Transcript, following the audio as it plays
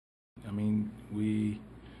We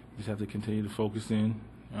just have to continue to focus in,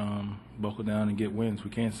 buckle down, and get wins. We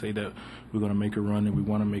can't say that we're going to make a run and we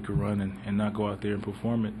want to make a run and not go out there and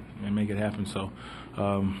perform it and make it happen. So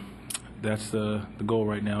that's the goal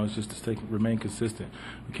right now, is just to remain consistent.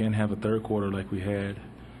 We can't have a third quarter like we had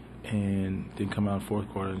and then come out fourth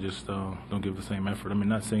quarter and just don't give the same effort. I mean,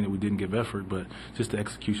 not saying that we didn't give effort, but just the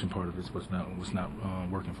execution part of it was not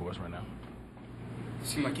working for us right now. It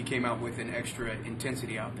seemed like you came out with an extra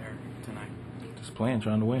intensity out there tonight. Just playing,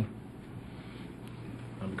 trying to win.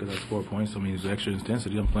 Because I scored points, I mean, it's extra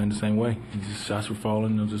intensity. I'm playing the same way. Just shots were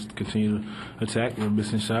falling. They'll just continue to attack. We're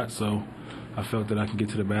missing shots, so I felt that I could get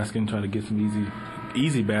to the basket and try to get some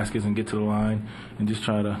easy baskets and get to the line and just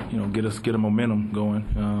try to, get a momentum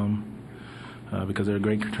going. Because they're a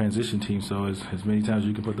great transition team, so as many times as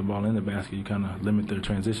you can put the ball in the basket, you kind of limit their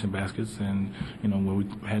transition baskets. And when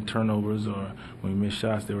we had turnovers or when we missed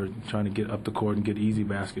shots, they were trying to get up the court and get easy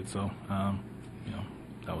baskets. So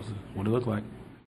that was what it looked like.